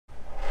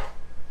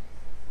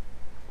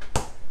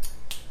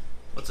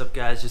up,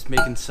 guys? Just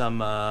making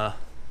some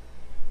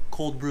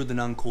cold brew the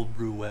non-cold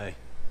brew way.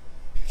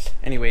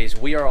 Anyways,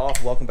 we are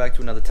off. Welcome back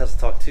to another Tesla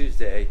Talk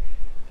Tuesday.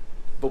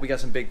 But we got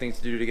some big things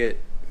to do today.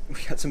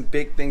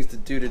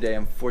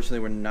 Unfortunately,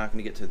 we're not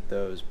going to get to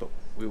those, but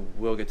we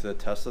will get to the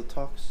Tesla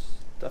Talk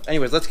stuff.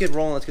 Anyways, let's get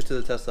rolling. Let's get to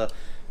the Tesla,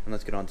 and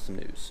let's get on to some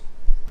news.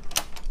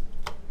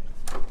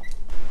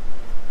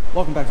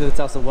 Welcome back to the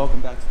Tesla. Welcome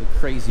back to the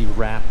crazy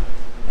wrap.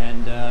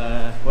 And,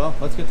 well,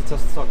 let's get to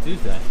Tesla Talk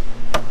Tuesday.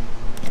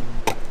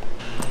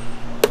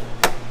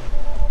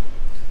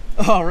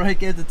 All right,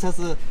 get the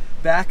Tesla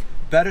back.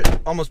 Better,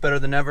 almost better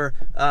than ever.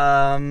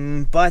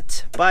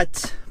 But I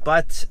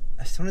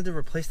still need to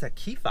replace that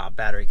key fob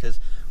battery because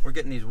we're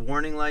getting these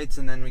warning lights,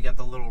 and then we got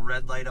the little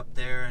red light up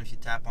there. And if you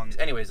tap on these,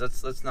 anyways,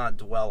 let's not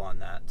dwell on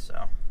that.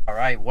 So, all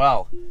right,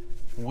 well,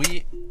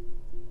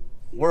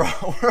 we're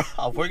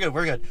off. We're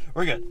good.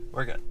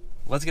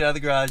 Let's get out of the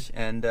garage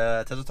and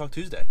Tesla Talk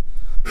Tuesday.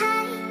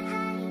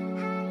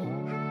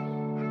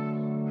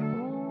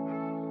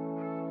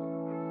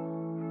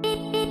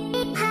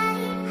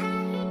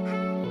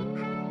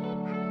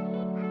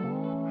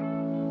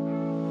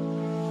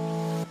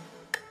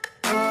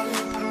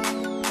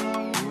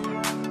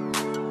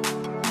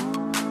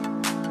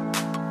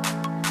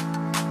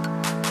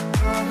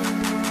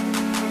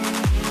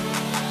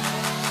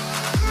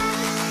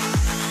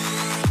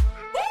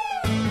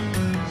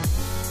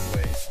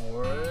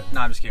 No,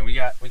 I'm just kidding. We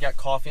got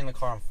coffee in the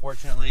car,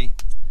 unfortunately.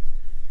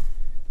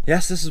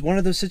 Yes, this is one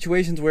of those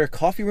situations where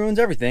coffee ruins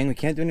everything. We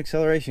can't do an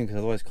acceleration because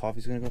otherwise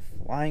coffee's going to go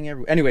flying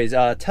everywhere. Anyways,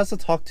 Tesla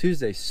Talk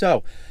Tuesday.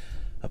 So,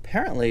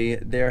 apparently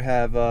there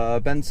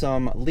have been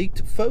some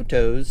leaked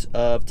photos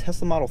of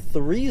Tesla Model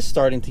 3s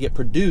starting to get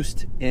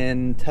produced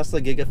in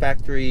Tesla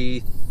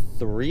Gigafactory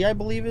 3, I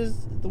believe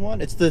is the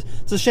one. It's the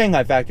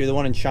Shanghai factory, the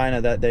one in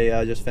China that they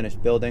just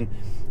finished building.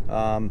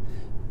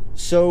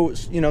 So,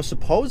 you know,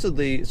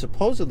 supposedly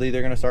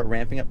they're going to start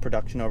ramping up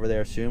production over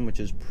there soon, which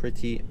is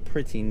pretty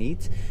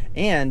neat.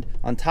 And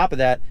on top of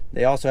that,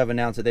 they also have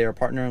announced that they are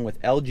partnering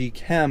with LG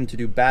Chem to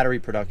do battery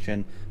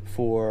production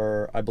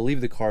for, I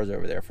believe, the cars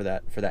over there for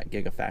that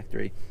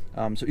Gigafactory.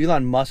 So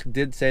Elon Musk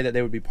did say that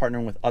they would be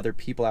partnering with other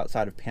people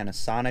outside of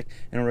Panasonic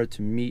in order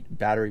to meet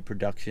battery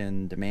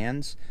production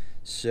demands.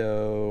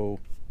 So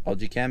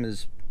LG Chem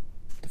is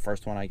the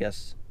first one, I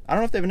guess. I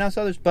don't know if they've announced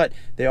others, but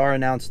they are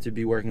announced to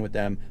be working with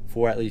them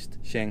for at least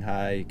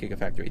Shanghai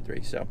Gigafactory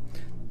 3. So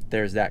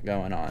there's that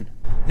going on.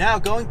 Now,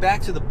 going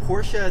back to the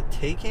Porsche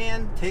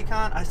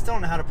Taycan, I still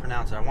don't know how to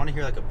pronounce it. I want to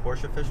hear like a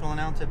Porsche official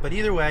announce it. But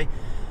either way,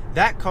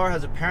 that car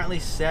has apparently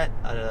set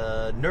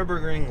a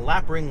Nürburgring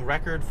lap ring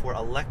record for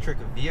electric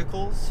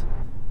vehicles.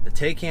 The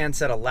Taycan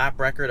set a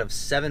lap record of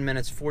 7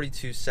 minutes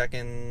 42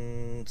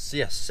 seconds.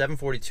 Yes,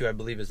 7:42 I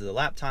believe is the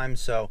lap time.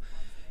 So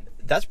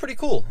that's pretty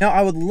cool. Now,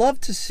 I would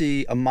love to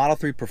see a Model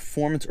 3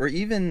 Performance or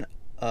even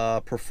a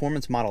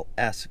Performance Model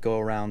S go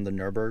around the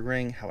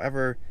Nürburgring.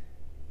 However,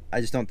 I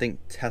just don't think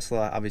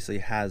Tesla obviously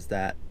has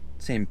that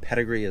same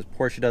pedigree as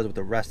Porsche does with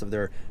the rest of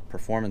their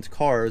performance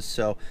cars.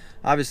 So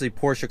obviously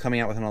Porsche coming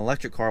out with an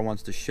electric car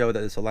wants to show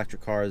that this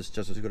electric car is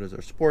just as good as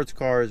their sports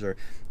cars, or,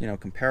 you know,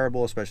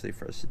 comparable, especially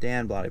for a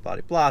sedan, blah, blah,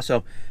 blah, blah.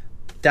 So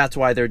that's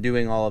why they're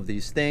doing all of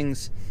these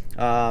things.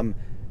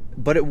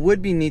 But it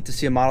would be neat to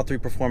see a Model 3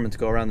 Performance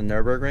go around the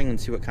Nürburgring and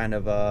see what kind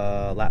of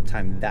lap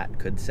time that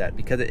could set,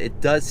 because it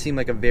does seem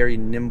like a very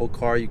nimble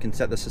car. You can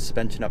set the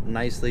suspension up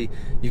nicely.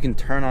 You can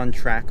turn on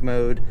track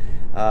mode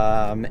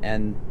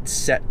and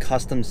set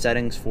custom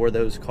settings for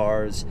those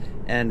cars.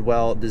 And,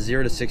 well, the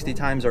 0 to 60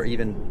 times are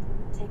even...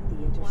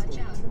 Watch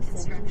out,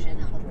 construction.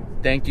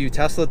 Thank you,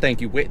 Tesla.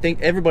 Thank you.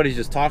 Everybody's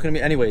just talking to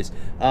me. Anyways,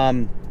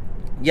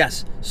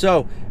 yes,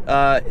 so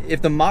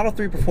if the Model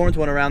 3 Performance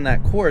went around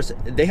that course,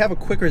 they have a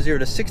quicker 0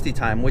 to 60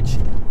 time, which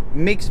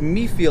makes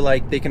me feel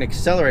like they can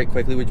accelerate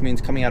quickly, which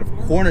means coming out of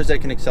corners they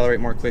can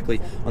accelerate more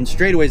quickly, on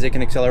straightaways they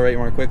can accelerate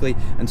more quickly,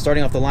 and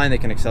starting off the line they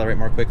can accelerate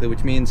more quickly,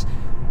 which means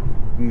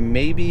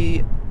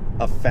maybe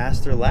a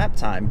faster lap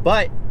time.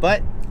 But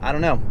I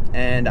don't know,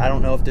 and I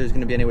don't know if there's going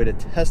to be any way to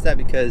test that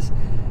because,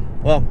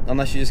 well,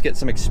 unless you just get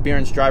some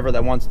experienced driver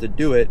that wants to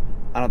do it,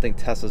 I don't think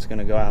Tesla's going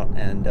to go out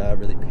and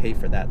really pay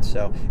for that.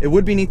 So it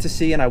would be neat to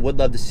see, and I would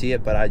love to see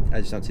it, but I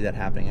just don't see that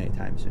happening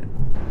anytime soon.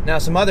 Now,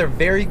 some other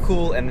very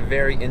cool and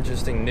very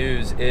interesting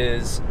news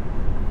is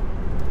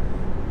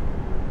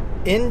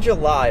in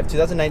July of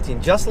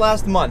 2019, just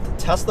last month,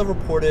 Tesla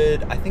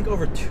reported, I think,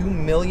 over 2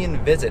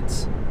 million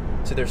visits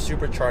to their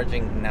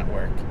supercharging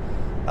network.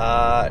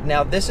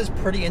 Now, this is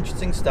pretty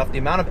interesting stuff. The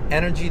amount of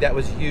energy that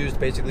was used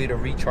basically to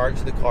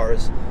recharge the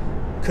cars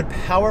could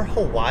power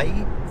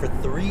Hawaii for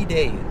 3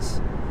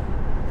 days.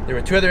 There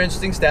were two other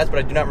interesting stats, but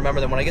I do not remember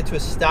them. When I get to a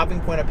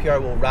stopping point up here, I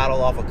will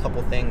rattle off a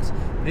couple things.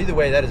 But either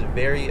way, that is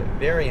very,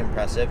 very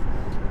impressive.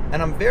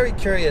 And I'm very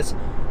curious,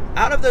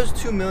 out of those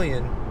 2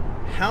 million,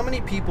 how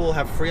many people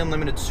have free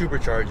unlimited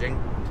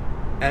supercharging?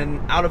 And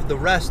out of the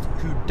rest,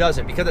 who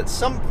doesn't? Because at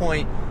some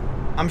point,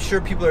 I'm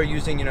sure people are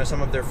using, you know,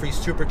 some of their free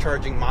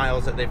supercharging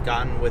miles that they've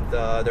gotten with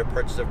their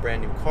purchase of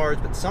brand new cars,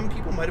 but some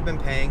people might have been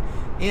paying,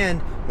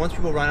 and once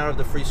people run out of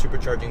the free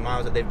supercharging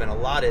miles that they've been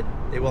allotted,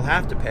 they will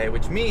have to pay,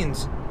 which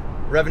means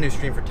revenue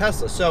stream for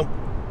Tesla. So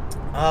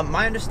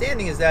my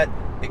understanding is that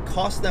it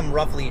costs them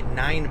roughly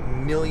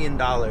 $9 million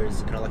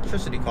in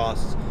electricity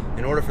costs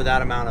in order for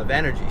that amount of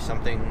energy,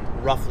 something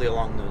roughly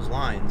along those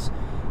lines.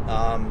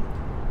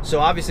 So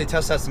obviously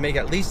Tesla has to make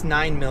at least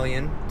 $9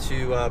 million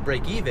to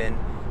break even.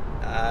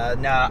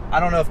 Now, I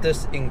don't know if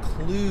this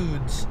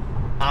includes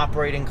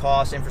operating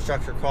costs,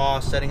 infrastructure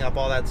costs, setting up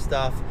all that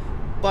stuff,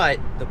 but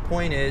the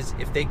point is,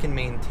 if they can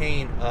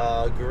maintain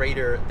a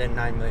greater than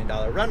 $9 million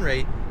run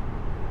rate,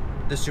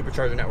 the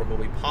supercharger network will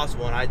be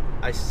possible, and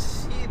I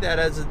see that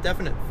as a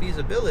definite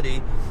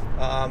feasibility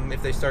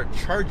if they start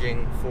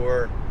charging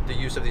for the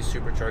use of these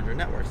supercharger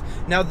networks.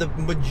 Now, the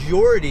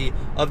majority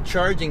of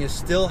charging is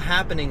still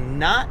happening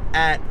not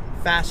at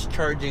fast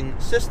charging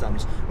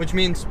systems, which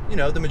means, you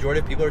know, the majority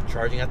of people are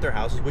charging at their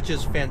houses, which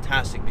is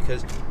fantastic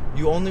because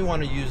you only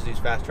want to use these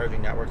fast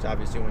charging networks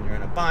obviously when you're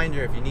in a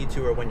binder, if you need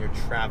to, or when you're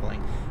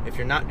traveling. If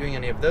you're not doing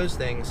any of those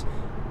things,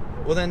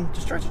 well, then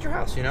just charge at your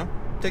house, you know?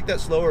 Take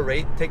that slower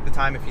rate, take the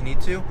time if you need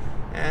to,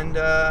 and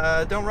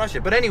don't rush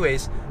it. But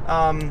anyways,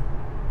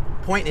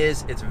 point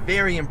is, it's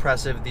very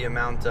impressive the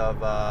amount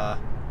of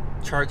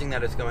charging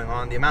that is going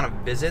on, the amount of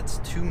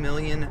visits, 2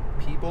 million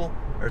people,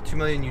 or 2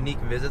 million unique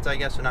visits, I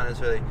guess, so not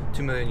necessarily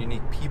 2 million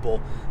unique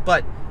people,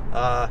 but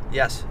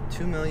yes,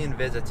 2 million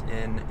visits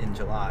in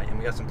July, and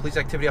we got some police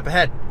activity up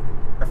ahead.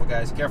 Careful,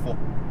 guys, careful.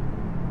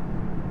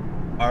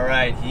 All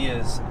right, he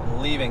is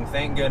leaving,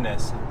 thank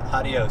goodness.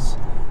 Adios.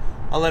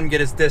 I'll let him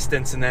get his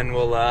distance, and then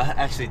we'll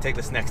actually take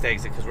this next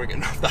exit because we're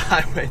getting off the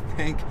highway.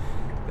 Thank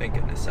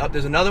goodness. Oh,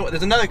 there's another one.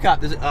 There's another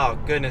cop. Oh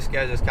goodness,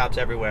 guys, there's cops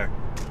everywhere.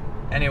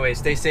 Anyway,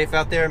 stay safe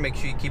out there. Make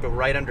sure you keep it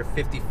right under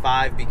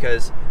 55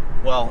 because,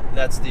 well,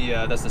 that's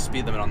the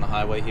speed limit on the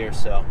highway here.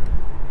 So,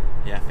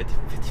 yeah,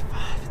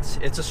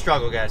 55. It's a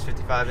struggle, guys.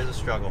 55 is a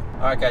struggle.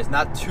 All right, guys,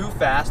 not too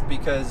fast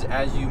because,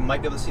 as you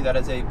might be able to see, that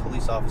is a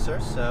police officer.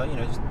 So, you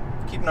know, just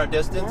keeping our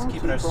distance,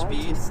 keeping our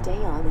speed. Stay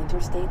on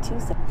Interstate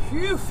 270.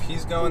 Phew,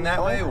 he's going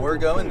that way, we're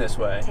going this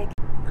way.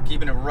 We're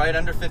keeping it right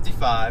under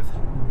 55.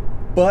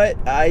 But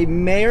I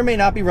may or may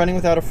not be running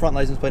without a front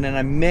license plate, and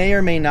I may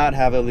or may not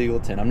have a legal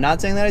tint. I'm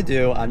not saying that I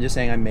do, I'm just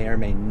saying I may or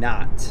may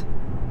not.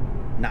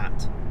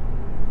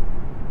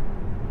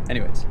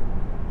 Anyways,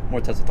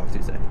 more Tesla Talk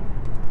Tuesday.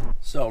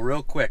 So,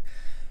 real quick,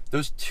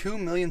 those 2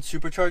 million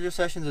supercharger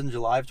sessions in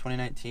July of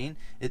 2019,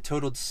 it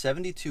totaled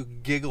 72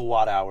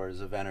 gigawatt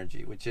hours of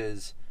energy, which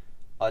is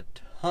a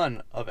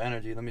ton of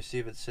energy. Let me see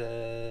if it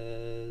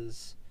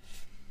says.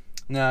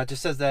 No, it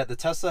just says that the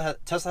Tesla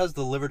has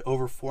delivered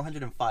over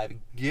 405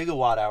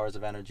 gigawatt hours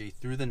of energy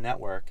through the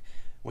network,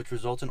 which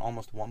results in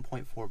almost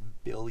 1.4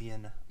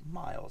 billion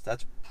miles.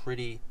 That's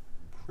pretty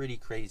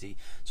crazy.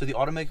 So the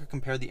automaker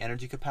compared the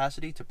energy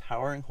capacity to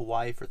powering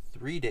Hawaii for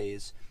 3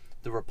 days,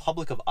 the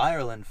Republic of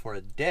Ireland for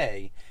a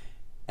day,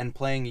 and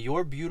playing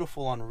You're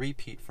Beautiful on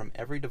repeat from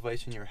every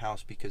device in your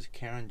house because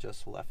Karen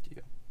just left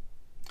you.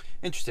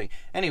 Interesting.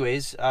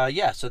 Anyways,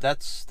 yeah, so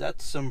that's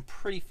some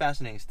pretty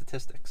fascinating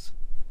statistics.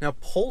 Now,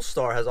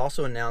 Polestar has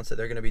also announced that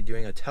they're going to be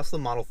doing a Tesla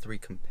Model 3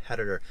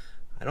 competitor.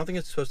 I don't think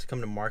it's supposed to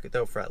come to market,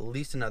 though, for at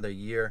least another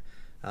year.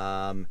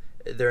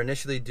 They're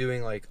initially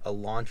doing like a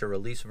launch or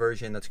release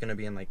version that's going to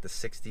be in like the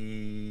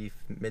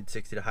mid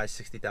 $60,000 to high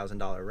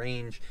 $60,000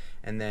 range,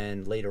 and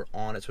then later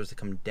on it's supposed to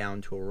come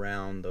down to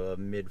around the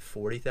mid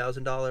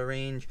 $40,000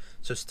 range.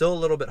 So still a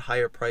little bit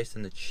higher priced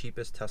than the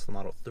cheapest Tesla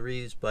Model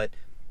 3s, but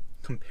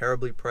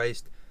comparably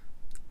priced.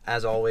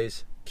 As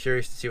always,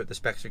 curious to see what the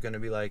specs are going to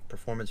be like,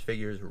 performance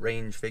figures,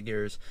 range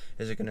figures.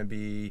 Is it going to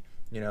be,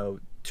 you know,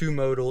 2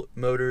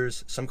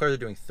 motors? Some cars are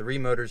doing 3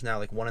 motors now,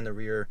 like 1 in the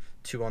rear,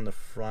 2 on the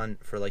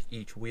front for like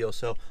each wheel.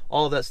 So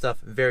all of that stuff,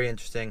 very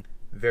interesting,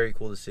 very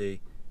cool to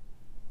see,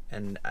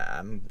 and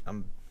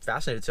I'm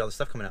fascinated to see all the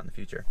stuff coming out in the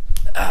future.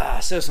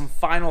 So some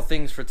final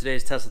things for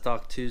today's Tesla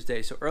Talk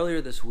Tuesday. So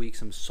earlier this week,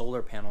 some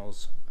solar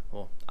panels,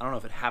 well, I don't know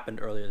if it happened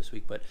earlier this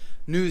week, but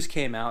news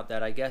came out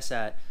that I guess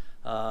at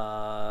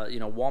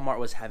Walmart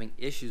was having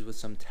issues with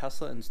some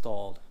Tesla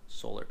installed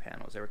solar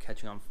panels. They were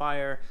catching on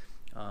fire.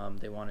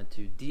 They wanted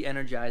to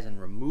de-energize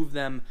and remove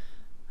them.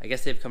 I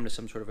guess they've come to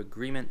some sort of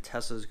agreement.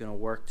 Tesla is going to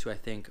work to, I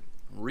think,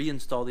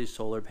 reinstall these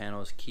solar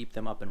panels, keep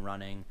them up and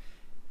running,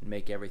 and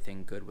make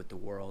everything good with the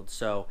world.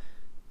 So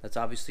that's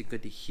obviously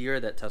good to hear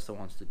that Tesla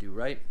wants to do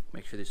right.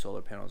 Make sure these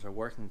solar panels are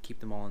working, keep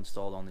them all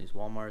installed on these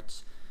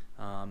Walmarts.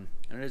 And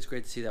it is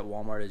great to see that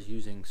Walmart is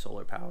using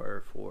solar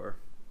power for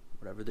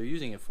whatever they're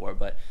using it for,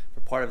 but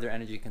for part of their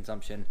energy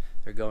consumption,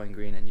 they're going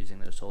green and using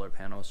their solar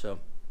panels. So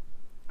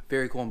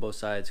very cool on both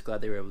sides.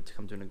 Glad they were able to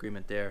come to an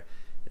agreement there.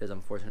 It is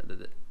unfortunate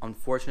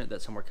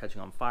that some were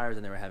catching on fires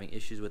and they were having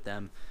issues with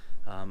them.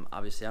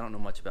 Obviously, I don't know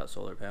much about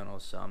solar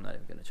panels, so I'm not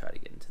even going to try to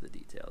get into the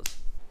details.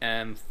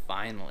 And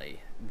finally,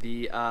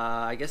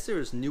 I guess there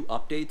was new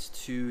updates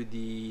to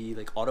the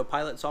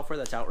autopilot software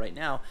that's out right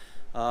now.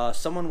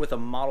 Someone with a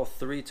Model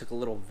 3 took a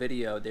little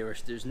video.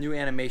 There's new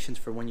animations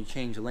for when you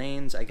change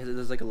lanes. I guess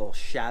there's like a little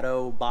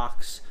shadow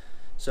box.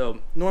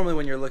 So normally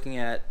when you're looking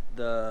at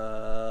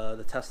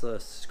the Tesla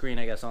screen,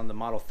 I guess on the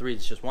Model 3,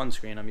 it's just one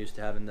screen. I'm used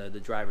to having the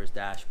driver's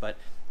dash. But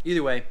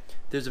either way,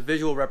 there's a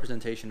visual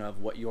representation of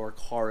what your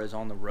car is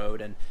on the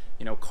road, and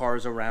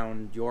cars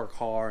around your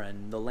car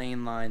and the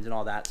lane lines and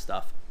all that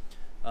stuff.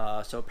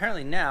 So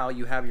apparently now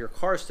you have your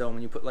car still.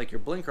 When you put like your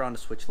blinker on to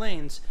switch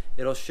lanes,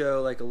 it'll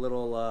show like a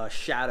little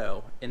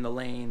shadow in the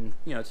lane,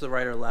 to the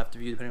right or left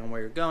of you, depending on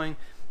where you're going.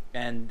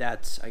 And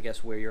that's, I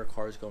guess, where your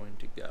car is going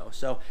to go.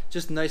 So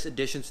just nice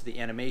additions to the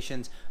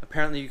animations.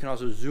 Apparently you can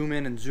also zoom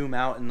in and zoom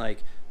out and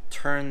like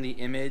turn the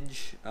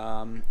image,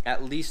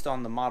 at least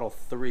on the Model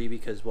 3,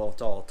 because, well,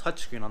 it's all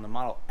touchscreen. On the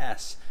Model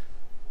S,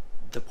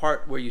 the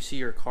part where you see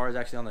your car is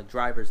actually on the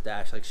driver's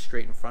dash, like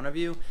straight in front of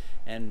you.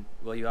 And,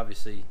 well, you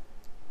obviously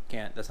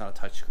can't, that's not a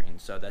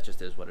touchscreen, so that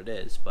just is what it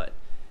is. But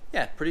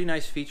yeah, pretty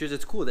nice features.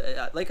 It's cool.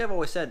 Like I've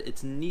always said,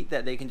 it's neat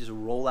that they can just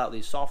roll out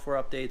these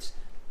software updates.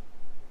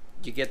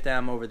 You get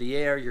them over the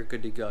air, you're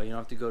good to go. You don't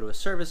have to go to a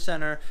service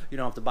center. You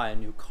don't have to buy a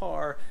new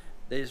car.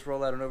 They just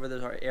roll out an over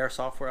the air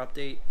software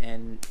update,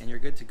 and you're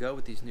good to go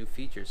with these new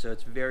features. So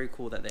it's very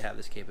cool that they have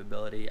this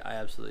capability. I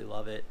absolutely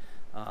love it.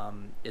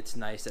 It's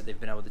nice that they've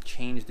been able to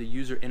change the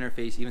user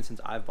interface even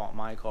since I've bought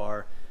my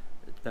car.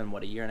 It's been,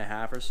 what, a year and a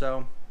half or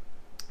so.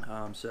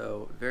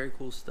 So very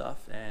cool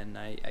stuff, and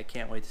I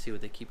can't wait to see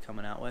what they keep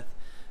coming out with.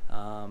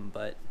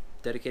 But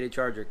dedicated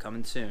charger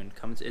coming soon.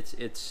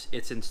 It's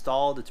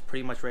installed. It's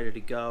pretty much ready to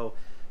go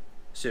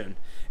soon.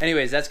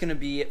 Anyways, that's gonna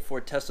be it for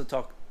Tesla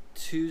Talk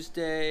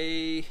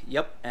Tuesday.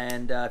 Yep.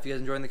 And if you guys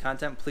enjoying the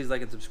content, please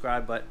like and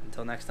subscribe. But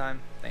until next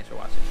time, thanks for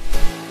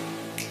watching.